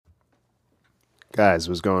Guys,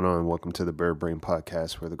 what's going on? Welcome to the Bird Brain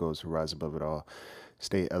Podcast, where the goal is to rise above it all,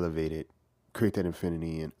 stay elevated, create that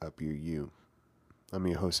infinity, and up your you. I'm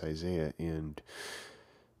your host, Isaiah, and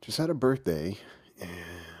just had a birthday. And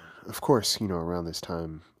of course, around this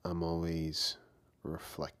time, I'm always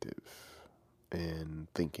reflective and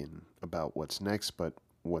thinking about what's next, but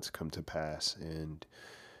what's come to pass. And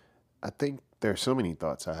I think there are so many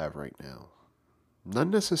thoughts I have right now. Not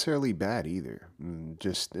necessarily bad either,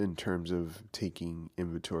 just in terms of taking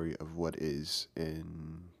inventory of what is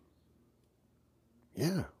and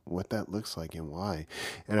yeah, what that looks like and why.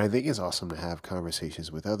 And I think it's awesome to have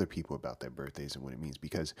conversations with other people about their birthdays and what it means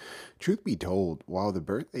because, truth be told, while the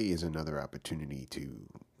birthday is another opportunity to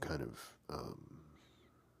kind of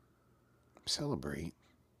celebrate,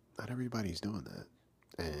 not everybody's doing that.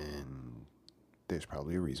 And there's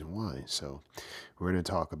probably a reason why. So we're going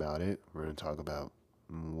to talk about it. We're going to talk about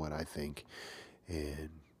what I think and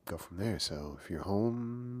go from there. So if you're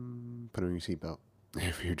home, put on your seatbelt.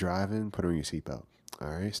 If you're driving, put on your seatbelt. All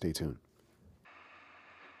right, stay tuned.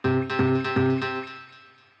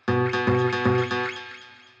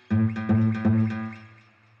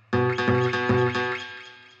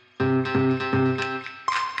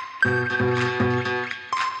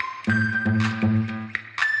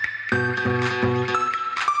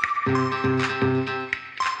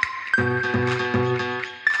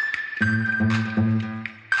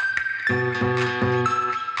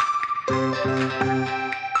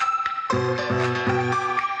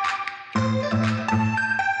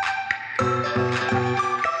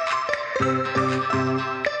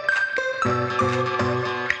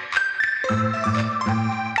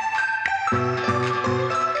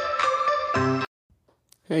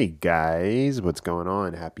 Hey guys, what's going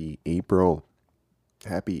on? Happy April.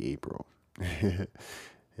 Happy April.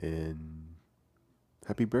 And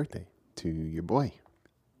happy birthday to your boy.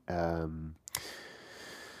 Um,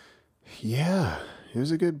 yeah, it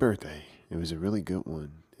was a good birthday. It was a really good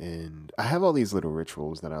one. And I have all these little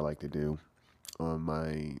rituals that I like to do on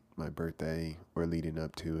my birthday or leading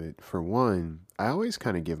up to it. For one, I always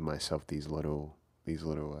kind of give myself these little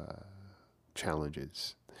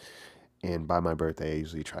challenges. And by my birthday, I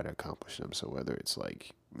usually try to accomplish them. So whether it's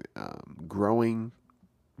like growing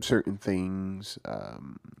certain things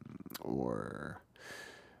or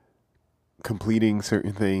completing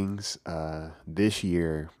certain things this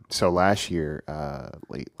year. So last year,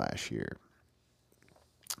 late last year,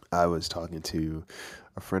 I was talking to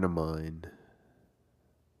a friend of mine,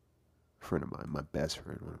 my best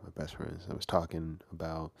friend, one of my best friends. I was talking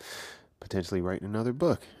about potentially writing another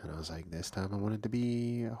book. And I was like, this time I want it to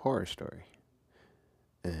be a horror story.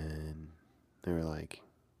 And they were like,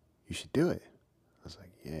 you should do it. I was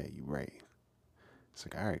like, yeah, you're right. It's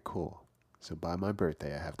like, all right, cool. So by my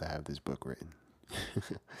birthday, I have to have this book written.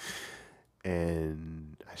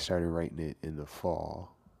 And I started writing it in the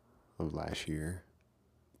fall of last year.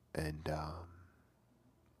 And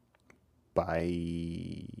by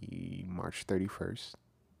March 31st,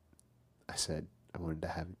 I said I wanted to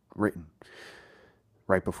have it written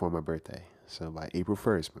right before my birthday. So by April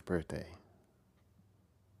 1st, my birthday,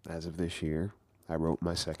 as of this year, I wrote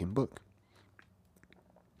my second book.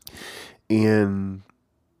 And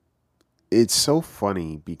it's so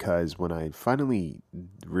funny because when I finally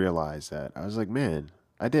realized that, I was like, man,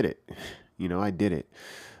 I did it. I did it.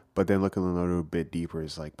 But then looking a little bit deeper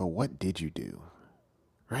is like, but what did you do?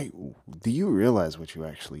 Right? Do you realize what you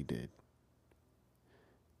actually did?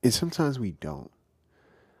 And sometimes we don't,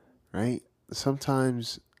 right?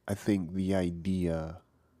 Sometimes I think the idea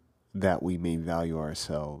that we may value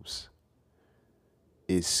ourselves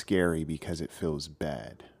is scary because it feels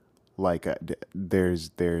bad. Like there's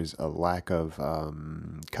a lack of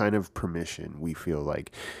kind of permission. We feel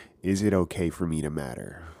like, is it okay for me to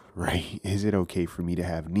matter? Right? Is it okay for me to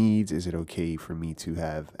have needs? Is it okay for me to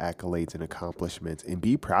have accolades and accomplishments and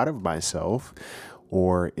be proud of myself?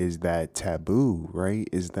 Or is that taboo, right?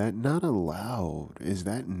 Is that not allowed? Is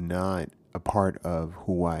that not a part of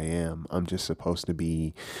who I am? I'm just supposed to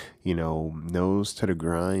be, nose to the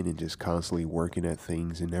grind and just constantly working at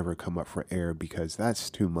things and never come up for air because that's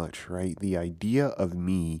too much, right? The idea of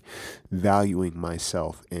me valuing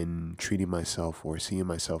myself and treating myself or seeing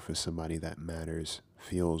myself as somebody that matters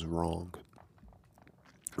feels wrong,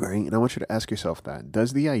 right? And I want you to ask yourself that.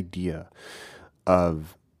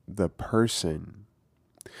 Of the person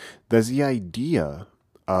does the idea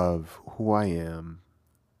of who I am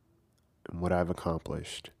and what I've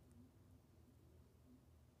accomplished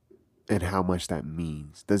and how much that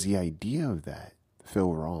means, does the idea of that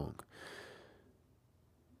feel wrong?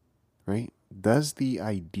 Right? Does the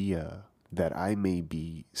idea that I may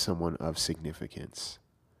be someone of significance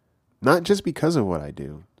Not just because of what I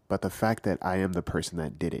do, but the fact that I am the person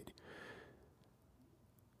that did it.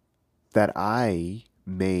 That I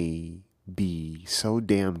may be so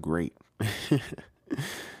damn great.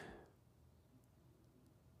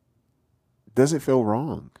 Does it feel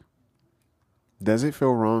wrong? Does it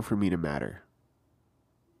feel wrong for me to matter?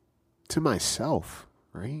 To myself,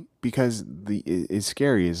 right? Because it's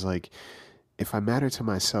scary. Is like, if I matter to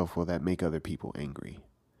myself, will that make other people angry?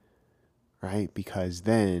 Right? Because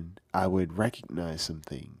then I would recognize some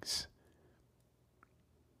things,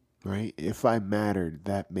 right? If I mattered,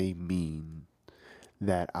 that may mean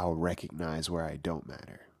that I'll recognize where I don't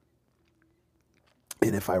matter.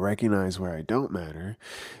 And if I recognize where I don't matter,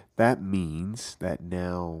 that means that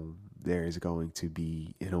now there is going to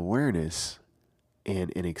be an awareness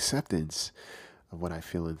and an acceptance of what I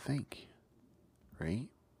feel and think, right?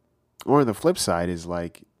 Or the flip side is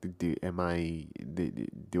like, do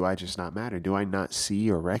I just not matter? Do I not see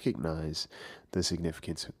or recognize the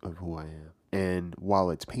significance of who I am? And while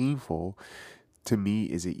it's painful, to me,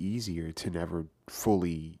 is it easier to never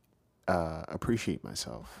fully appreciate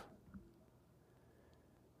myself,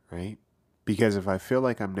 right? Because if I feel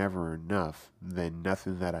like I'm never enough, then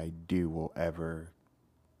nothing that I do will ever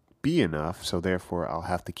be enough. So therefore, I'll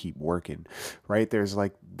have to keep working, right? There's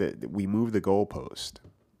like we move the goalpost,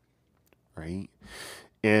 right?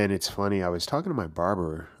 And it's funny, I was talking to my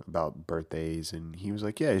barber about birthdays, and he was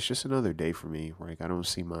like, yeah, it's just another day for me. Like, I don't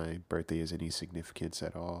see my birthday as any significance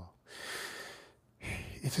at all.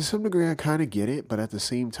 And to some degree, I kind of get it, but at the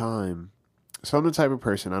same time, so I'm the type of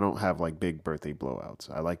person, I don't have like big birthday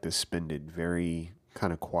blowouts. I like to spend it very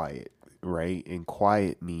kind of quiet, right? And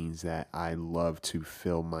quiet means that I love to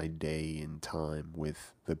fill my day and time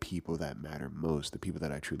with the people that matter most, the people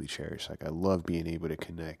that I truly cherish. Like, I love being able to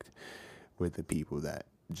connect with the people that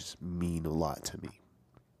just mean a lot to me.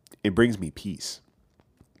 It brings me peace.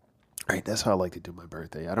 Right? That's how I like to do my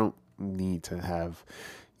birthday. I don't need to have,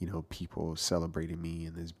 people celebrating me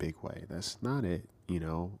in this big way. That's not it.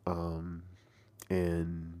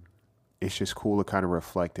 And it's just cool to kind of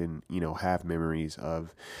reflect and, have memories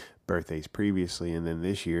of birthdays previously, and then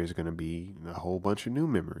this year is going to be a whole bunch of new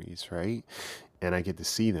memories, right? And I get to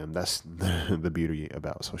see them. That's the beauty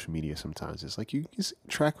about social media. Sometimes it's like you can see a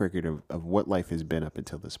track record of what life has been up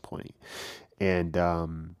until this point. And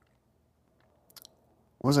what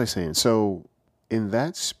was I saying? So in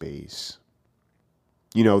that space,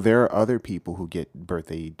 there are other people who get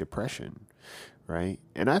birthday depression, right?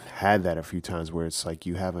 And I've had that a few times where it's like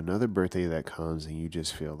you have another birthday that comes and you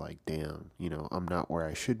just feel like, damn, I'm not where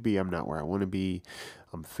I should be. I'm not where I want to be.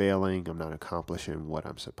 I'm failing. I'm not accomplishing what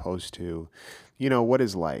I'm supposed to. What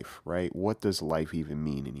is life, right? What does life even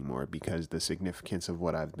mean anymore? Because the significance of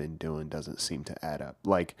what I've been doing doesn't seem to add up.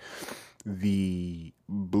 Like, the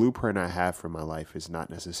blueprint I have for my life is not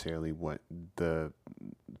necessarily what the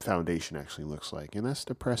foundation actually looks like. And that's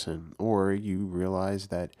depressing. Or you realize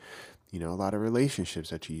that, a lot of relationships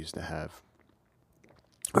that you used to have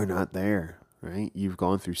are not there, right? You've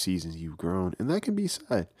gone through seasons, you've grown, and that can be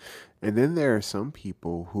sad. And then there are some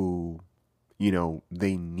people who,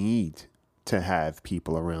 they need to have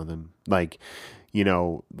people around them. Like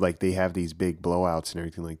they have these big blowouts and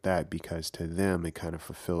everything like that because to them it kind of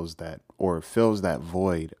fulfills that or fills that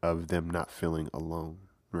void of them not feeling alone,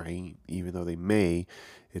 right? Even though they may,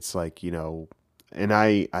 it's like, and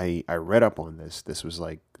I read up on this. This was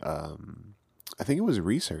like, I think it was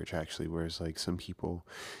research actually, where it's like some people,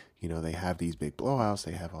 they have these big blowouts,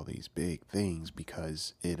 they have all these big things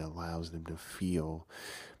because it allows them to feel,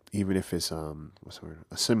 even if it's what's the word,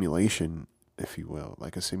 a simulation, if you will,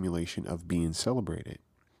 like a simulation of being celebrated,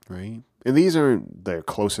 right? And these aren't their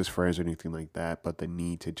closest friends or anything like that, but the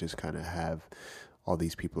need to just kind of have all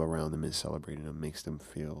these people around them and celebrating them makes them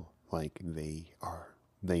feel like they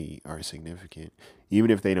are significant.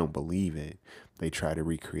 Even if they don't believe it, they try to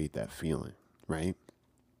recreate that feeling, right?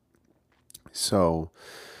 So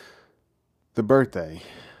the birthday,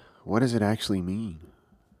 what does it actually mean?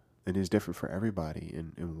 It is different for everybody,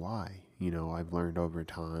 and why? I've learned over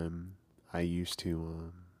time. I used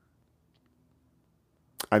to,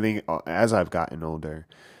 I think as I've gotten older,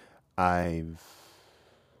 I've,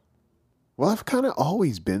 well, I've kind of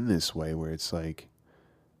always been this way where it's like,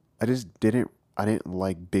 I didn't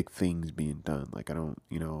like big things being done. Like, I don't,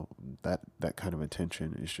 that kind of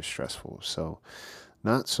attention is just stressful. So,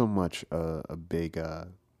 not so much a big,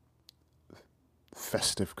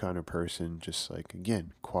 festive kind of person, just like,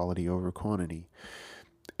 again, quality over quantity.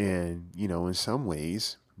 And, in some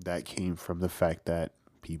ways, that came from the fact that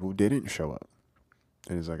people didn't show up.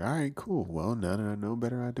 And it's like, all right, cool. Well, now that I know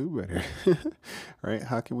better, I do better. Right?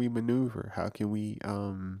 How can we maneuver? How can we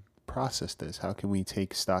process this? How can we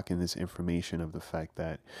take stock in this information of the fact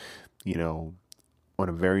that, you know, on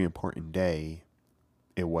a very important day,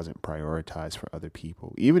 it wasn't prioritized for other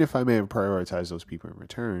people. Even if I may have prioritized those people in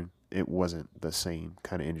return, it wasn't the same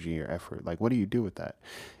kind of energy or effort. Like, what do you do with that?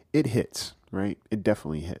 It hits, right? It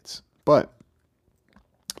definitely hits. But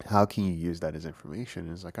how can you use that as information?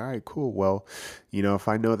 And it's like, all right, cool. Well, if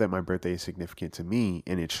I know that my birthday is significant to me,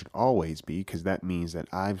 and it should always be, because that means that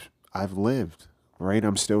I've lived, right?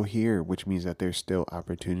 I'm still here, which means that there's still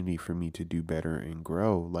opportunity for me to do better and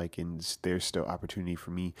grow. Like, and there's still opportunity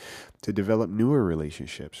for me to develop newer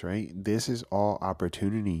relationships, right? This is all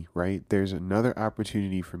opportunity, right? There's another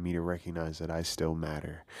opportunity for me to recognize that I still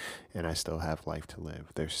matter and I still have life to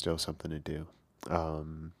live. There's still something to do.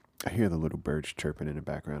 I hear the little birds chirping in the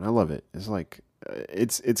background. I love it. It's like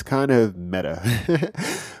it's kind of meta,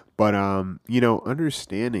 but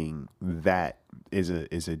understanding that is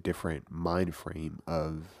a different mind frame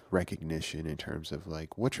of recognition in terms of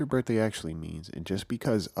like what your birthday actually means. And just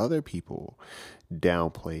because other people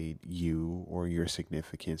downplayed you or your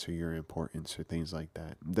significance or your importance or things like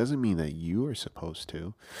that doesn't mean that you are supposed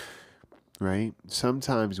to. Right?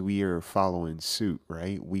 Sometimes we are following suit,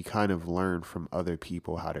 right? We kind of learn from other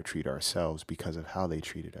people how to treat ourselves because of how they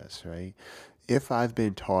treated us, right? If I've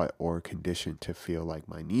been taught or conditioned to feel like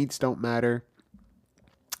my needs don't matter,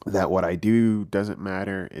 that what I do doesn't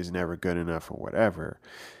matter, is never good enough, or whatever,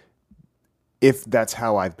 if that's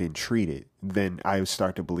how I've been treated, then I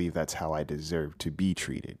start to believe that's how I deserve to be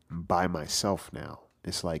treated by myself now.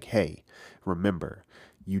 It's like, hey, remember,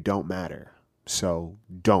 you don't matter. So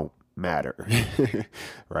don't matter,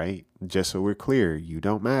 right? Just so we're clear, you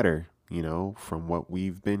don't matter. From what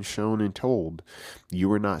we've been shown and told,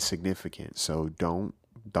 you are not significant. So don't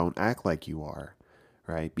act like you are,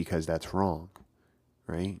 right? Because that's wrong,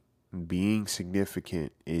 right? Being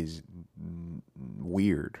significant is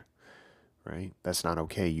weird, right? That's not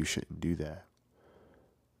okay. You shouldn't do that.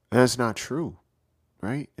 And that's not true,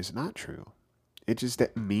 right? It's not true. It just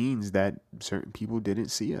that means that certain people didn't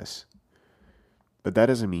see us. But that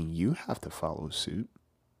doesn't mean you have to follow suit,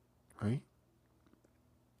 right?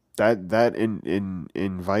 That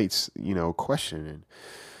invites, questioning.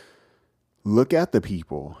 Look at the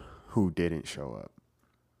people who didn't show up.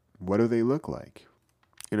 What do they look like?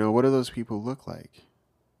 What do those people look like?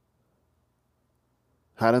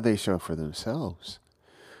 How do they show up for themselves,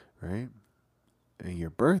 right? And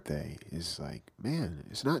your birthday is like, man,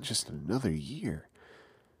 it's not just another year.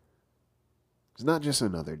 It's not just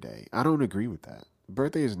another day. I don't agree with that.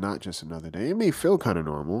 Birthday is not just another day. It may feel kind of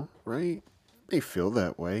normal, right? It may feel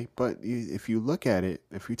that way, but if you look at it,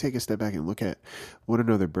 if you take a step back and look at what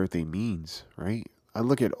another birthday means, right? I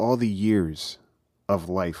look at all the years of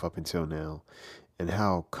life up until now and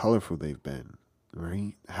how colorful they've been,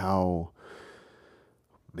 right? How,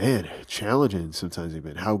 man, challenging sometimes they've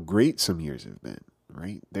been, how great some years have been,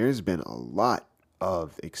 right? There's been a lot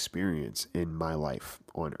of experience in my life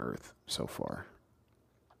on earth so far.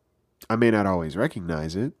 I may not always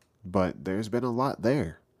recognize it, but there's been a lot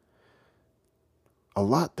there. A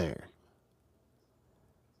lot there.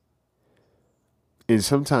 And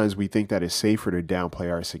sometimes we think that it's safer to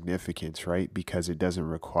downplay our significance, right? Because it doesn't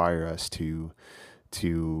require us it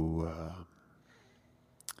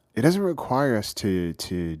doesn't require us to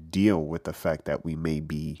deal with the fact that we may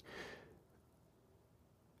be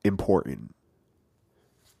important.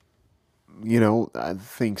 I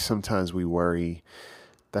think sometimes we worry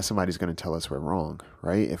that somebody's going to tell us we're wrong,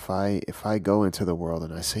 right? If I go into the world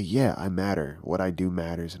and I say, yeah, I matter, what I do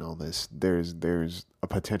matters and all this, there's a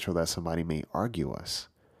potential that somebody may argue us.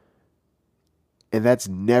 And that's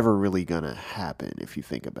never really going to happen if you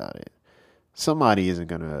think about it. Somebody isn't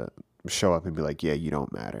going to show up and be like, yeah, you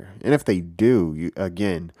don't matter. And if they do,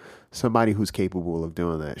 again, somebody who's capable of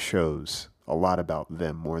doing that shows a lot about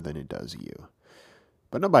them more than it does you.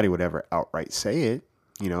 But nobody would ever outright say it.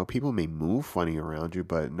 People may move funny around you,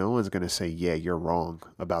 but no one's going to say, yeah, you're wrong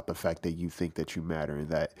about the fact that you think that you matter and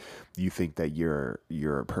that you think that you're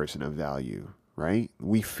a person of value, right?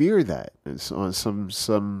 We fear that it's on some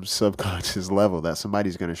subconscious level that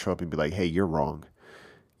somebody's going to show up and be like, hey, you're wrong.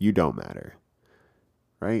 You don't matter,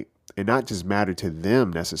 right? And not just matter to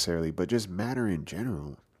them necessarily, but just matter in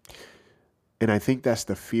general. And I think that's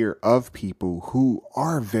the fear of people who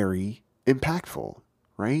are very impactful,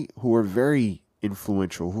 right? Who are very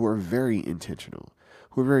influential, who are very intentional,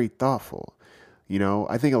 who are very thoughtful.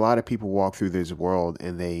 I think a lot of people walk through this world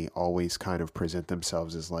and they always kind of present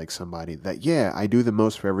themselves as like somebody that, yeah, I do the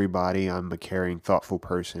most for everybody. I'm a caring, thoughtful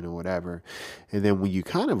person or whatever. And then when you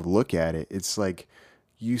kind of look at it, it's like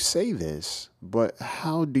you say this, but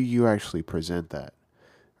how do you actually present that?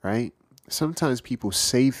 Right? Sometimes people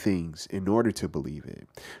say things in order to believe it.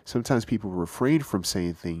 Sometimes people refrain from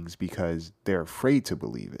saying things because they're afraid to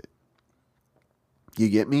believe it. You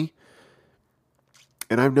get me?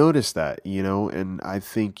 And I've noticed that, and I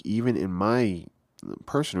think even in my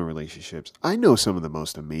personal relationships, I know some of the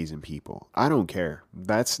most amazing people. I don't care.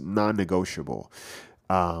 That's non negotiable.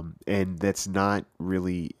 And that's not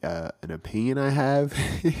really an opinion I have.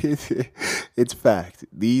 It's fact.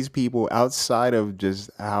 These people, outside of just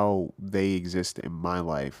how they exist in my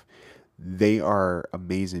life, they are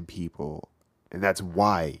amazing people. And that's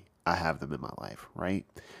why I have them in my life, right?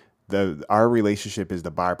 Our relationship is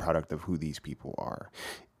the byproduct of who these people are.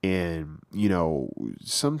 And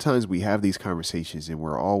sometimes we have these conversations and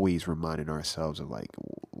we're always reminding ourselves of like,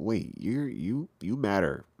 wait, you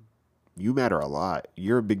matter. You matter a lot.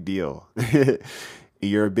 You're a big deal.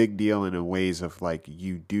 You're a big deal in the ways of like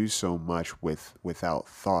you do so much without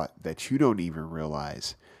thought that you don't even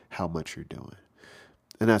realize how much you're doing.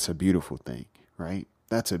 And that's a beautiful thing, right?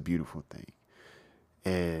 That's a beautiful thing.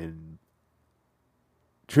 And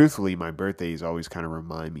truthfully, my birthdays always kind of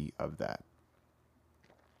remind me of that.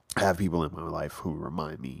 I have people in my life who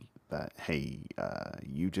remind me that, hey,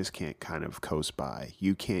 you just can't kind of coast by.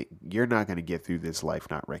 You're not going to get through this life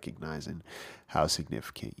not recognizing how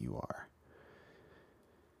significant you are.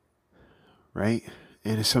 Right?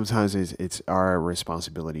 And sometimes it's our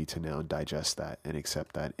responsibility to now digest that and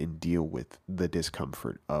accept that and deal with the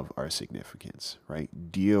discomfort of our significance,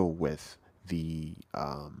 right? Deal with the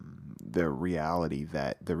reality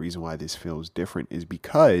that the reason why this feels different is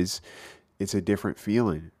because it's a different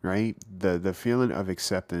feeling, right? The feeling of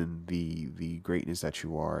accepting the greatness that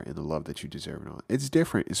you are and the love that you deserve and all. It's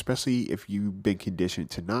different, especially if you've been conditioned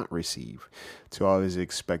to not receive, to always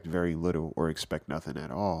expect very little or expect nothing at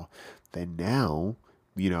all. Then now,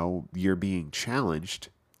 you're being challenged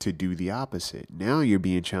to do the opposite. Now you're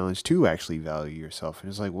being challenged to actually value yourself. And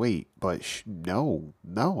it's like, wait, but no,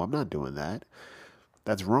 I'm not doing that.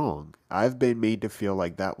 That's wrong. I've been made to feel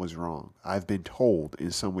like that was wrong. I've been told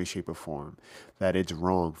in some way, shape, or form that it's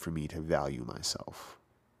wrong for me to value myself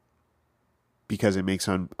because it makes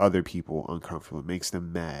other people uncomfortable. It makes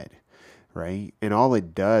them mad, right? And all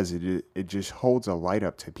it does, it just holds a light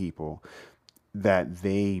up to people that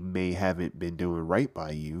they may haven't been doing right by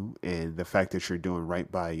you. And the fact that you're doing right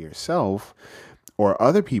by yourself or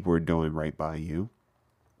other people are doing right by you,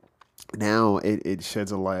 now it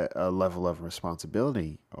sheds a level of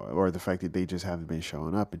responsibility or the fact that they just haven't been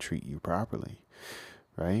showing up and treating you properly,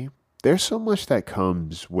 right? There's so much that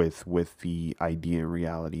comes with the idea and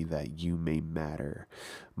reality that you may matter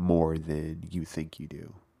more than you think you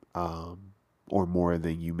do, or more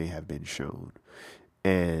than you may have been shown.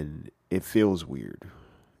 And it feels weird.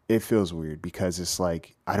 It feels weird because it's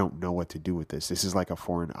like, I don't know what to do with this. This is like a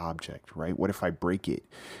foreign object, right? What if I break it,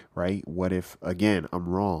 right? What if, again, I'm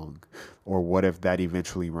wrong? Or what if that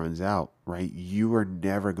eventually runs out, right? You are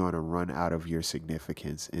never going to run out of your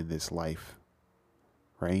significance in this life,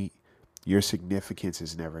 right? Your significance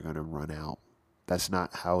is never going to run out. That's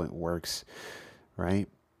not how it works, right?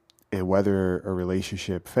 And whether a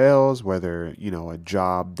relationship fails, whether, a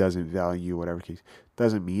job doesn't value, whatever case,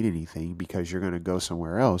 doesn't mean anything because you're going to go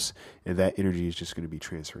somewhere else and that energy is just going to be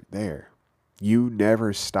transferred there. You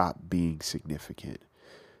never stop being significant,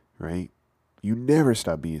 right? You never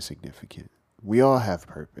stop being significant. We all have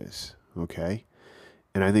purpose, okay?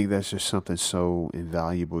 And I think that's just something so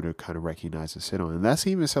invaluable to kind of recognize and sit on. And that's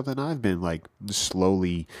even something I've been like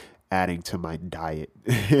slowly adding to my diet.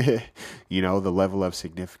 The level of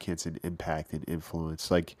significance and impact and influence.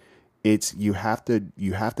 Like you have to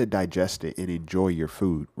digest it and enjoy your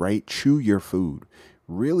food, right? Chew your food.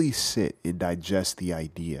 Really sit and digest the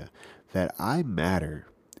idea that I matter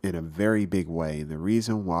in a very big way. And the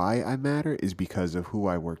reason why I matter is because of who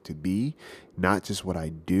I work to be, not just what I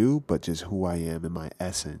do, but just who I am in my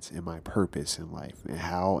essence and my purpose in life and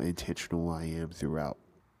how intentional I am throughout.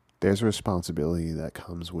 There's responsibility that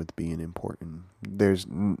comes with being important. There's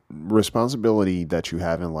responsibility that you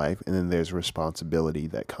have in life, and then there's responsibility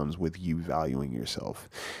that comes with you valuing yourself.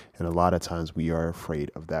 And a lot of times we are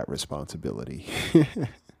afraid of that responsibility.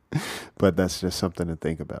 But that's just something to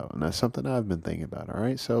think about. And that's something I've been thinking about. All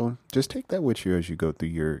right. So just take that with you as you go through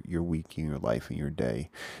your week and your life and your day.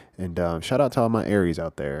 And shout out to all my Aries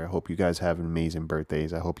out there. I hope you guys have amazing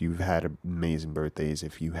birthdays. I hope you've had amazing birthdays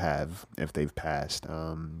if they've passed.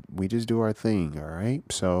 We just do our thing. All right.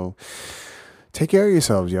 So take care of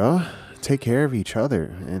yourselves, y'all. Take care of each other.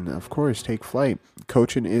 And of course, take flight.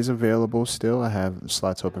 Coaching is available still. I have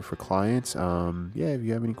slots open for clients. If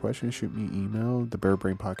you have any questions, shoot me an email,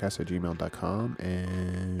 thebirdbrainpodcast@gmail.com.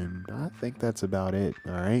 And I think that's about it.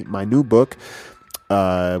 All right. My new book,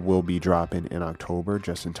 will be dropping in October,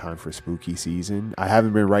 just in time for spooky season. I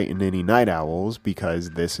haven't been writing any Night Owls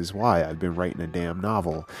because this is why I've been writing a damn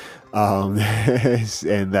novel. And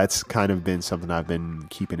that's kind of been something I've been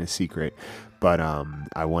keeping a secret. But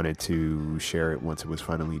I wanted to share it once it was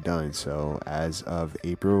finally done. So as of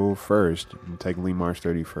April 1st, technically March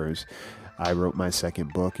 31st, I wrote my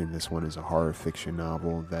second book, and this one is a horror fiction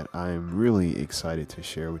novel that I'm really excited to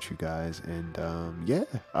share with you guys. And yeah,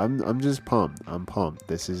 I'm just pumped. I'm pumped.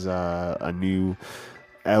 This is a new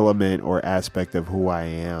element or aspect of who I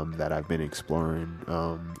am that I've been exploring,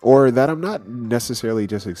 or that I'm not necessarily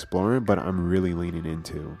just exploring, but I'm really leaning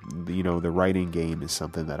into. You know, the writing game is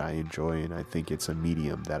something that I enjoy, and I think it's a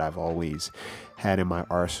medium that I've always had in my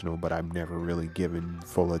arsenal, but I've never really given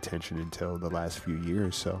full attention until the last few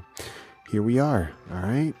years. So here we are. All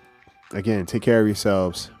right. Again, take care of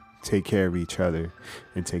yourselves, take care of each other,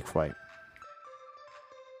 and take flight.